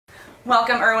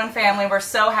Welcome, Irwin family. We're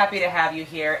so happy to have you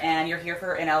here, and you're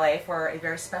here in LA for a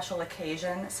very special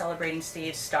occasion, celebrating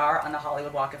Steve's star on the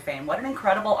Hollywood Walk of Fame. What an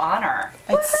incredible honor.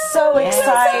 It's so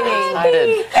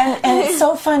exciting. And it's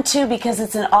so fun, too, because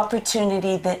it's an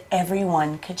opportunity that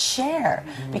everyone could share.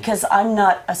 Because I'm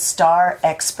not a star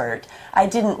expert. I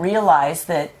didn't realize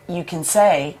that you can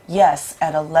say, yes,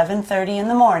 at 11:30 in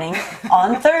the morning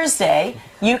on Thursday,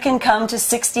 you can come to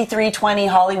 6320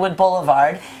 Hollywood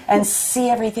Boulevard and see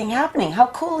everything happening. How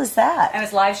cool is that? And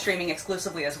it's live streaming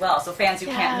exclusively as well, so fans who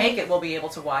can't make it will be able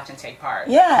to watch and take part.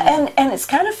 Yeah, and it's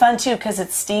kind of fun, too, because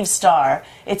it's Steve's star.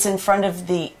 It's in front of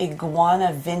the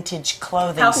Iguana Vintage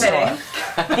Clothing store.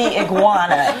 The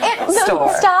Iguana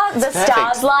store. The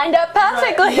stars lined up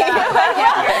perfectly.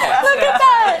 Yeah. Look at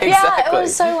that. Exactly. Yeah, it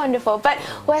was so wonderful. But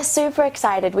we're super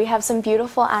excited. We have some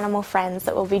beautiful animal friends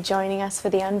that will be joining us for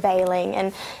the unveiling,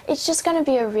 and it's just going to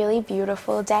be a really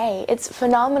beautiful day. It's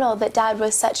phenomenal that Dad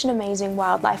was such an amazing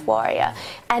wildlife warrior,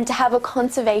 and to have a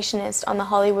conservationist on the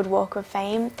Hollywood Walk of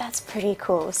Fame, that's pretty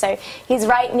cool. So he's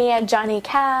right near Johnny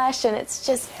Cash, and it's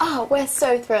just, oh, we're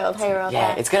so thrilled. Hey, Rob.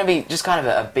 Yeah, it's going to be just kind of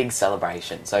a big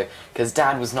celebration. So, because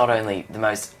Dad was not only the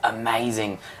most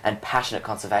amazing and passionate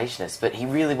conservationist, but he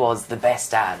really was the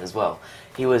best dad as well.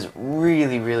 He was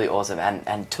really, really awesome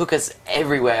and took us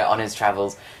everywhere on his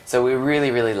travels. So we're really,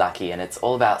 really lucky, and it's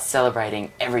all about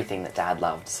celebrating everything that Dad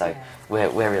loved. So we're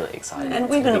really excited. And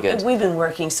we've been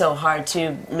working so hard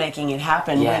to making it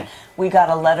happen. Yeah. We got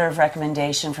a letter of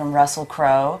recommendation from Russell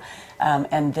Crowe,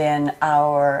 and then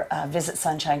our Visit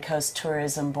Sunshine Coast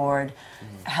Tourism Board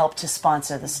helped to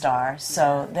sponsor the star.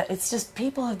 So it's just,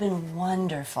 people have been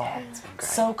wonderful,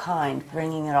 so kind,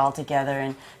 bringing it all together,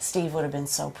 and Steve would have been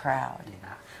so proud.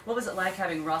 What was it like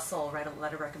having Russell write a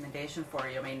letter of recommendation for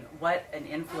you? I mean, what an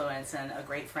influence and a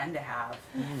great friend to have.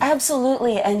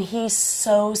 Absolutely, and he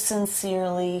so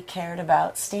sincerely cared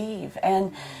about Steve.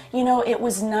 And, you know, it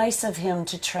was nice of him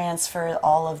to transfer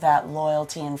all of that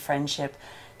loyalty and friendship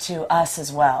to us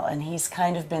as well. And he's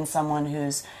kind of been someone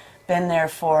who's been there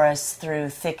for us through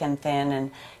thick and thin,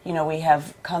 and you know, we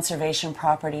have conservation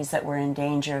properties that were in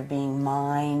danger of being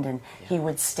mined, and he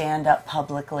would stand up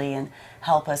publicly and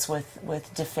help us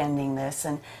with defending this,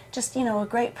 and just, you know, a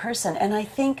great person. And I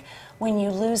think when you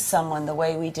lose someone the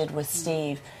way we did with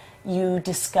Steve, you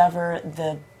discover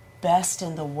the best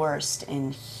and the worst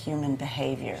in human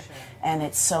behavior. And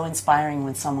it's so inspiring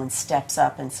when someone steps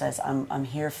up and says, I'm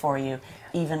here for you,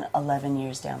 even 11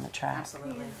 years down the track.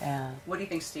 Absolutely. Yeah. What do you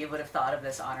think Steve would have thought of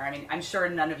this honor? I mean, I'm sure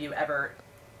none of you ever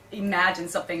imagined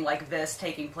something like this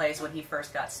taking place when he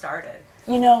first got started.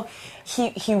 You know,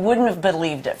 he wouldn't have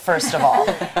believed it, first of all,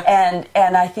 and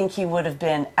I think he would have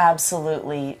been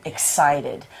absolutely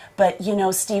excited. But, you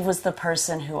know, Steve was the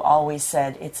person who always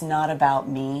said, it's not about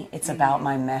me, it's about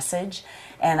my message.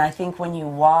 And I think when you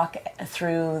walk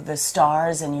through the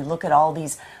stars and you look at all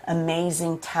these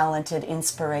amazing, talented,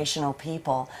 inspirational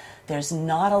people, there's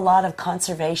not a lot of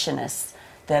conservationists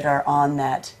that are on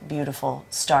that beautiful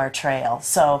star trail.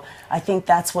 So I think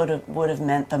that's what would have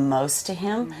meant the most to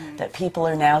him, that people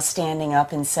are now standing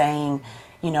up and saying,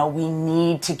 you know, we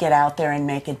need to get out there and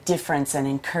make a difference and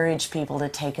encourage people to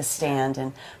take a stand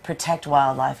and protect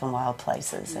wildlife and wild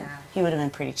places. And he would have been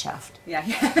pretty chuffed. Yeah,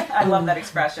 I love that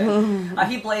expression.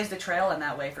 He blazed a trail in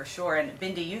that way for sure. And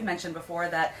Bindi, you mentioned before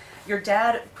that your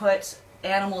dad put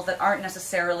animals that aren't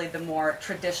necessarily the more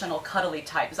traditional cuddly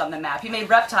types on the map. He made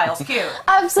reptiles cute.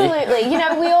 Absolutely. You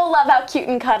know, we all love our cute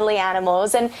and cuddly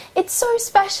animals, and it's so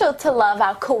special to love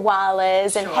our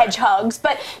koalas and hedgehogs,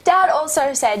 but Dad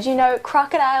also said, you know,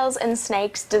 crocodiles and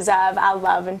snakes deserve our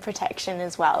love and protection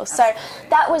as well. So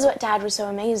that was what Dad was so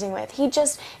amazing with. He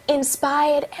just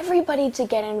inspired everybody to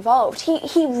get involved.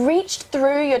 He reached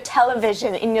through your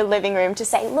television in your living room to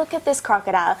say, look at this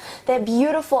crocodile. They're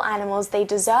beautiful animals. They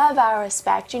deserve our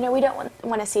respect. You know, we don't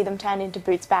want to see them turn into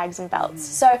boots, bags, and belts.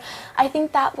 So I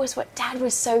think that was what Dad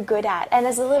was so good at. And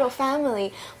as a little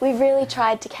family, we really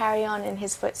tried to carry on in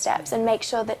his footsteps and make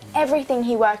sure that everything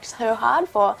he worked so hard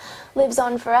for lives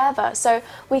on forever. So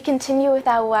we continue with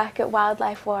our work at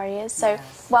Wildlife Warriors. So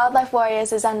Wildlife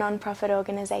Warriors is our non-profit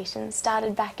organization,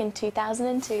 started back in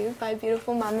 2002 by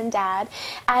beautiful Mum and Dad,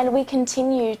 and we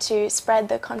continue to spread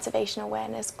the conservation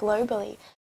awareness globally.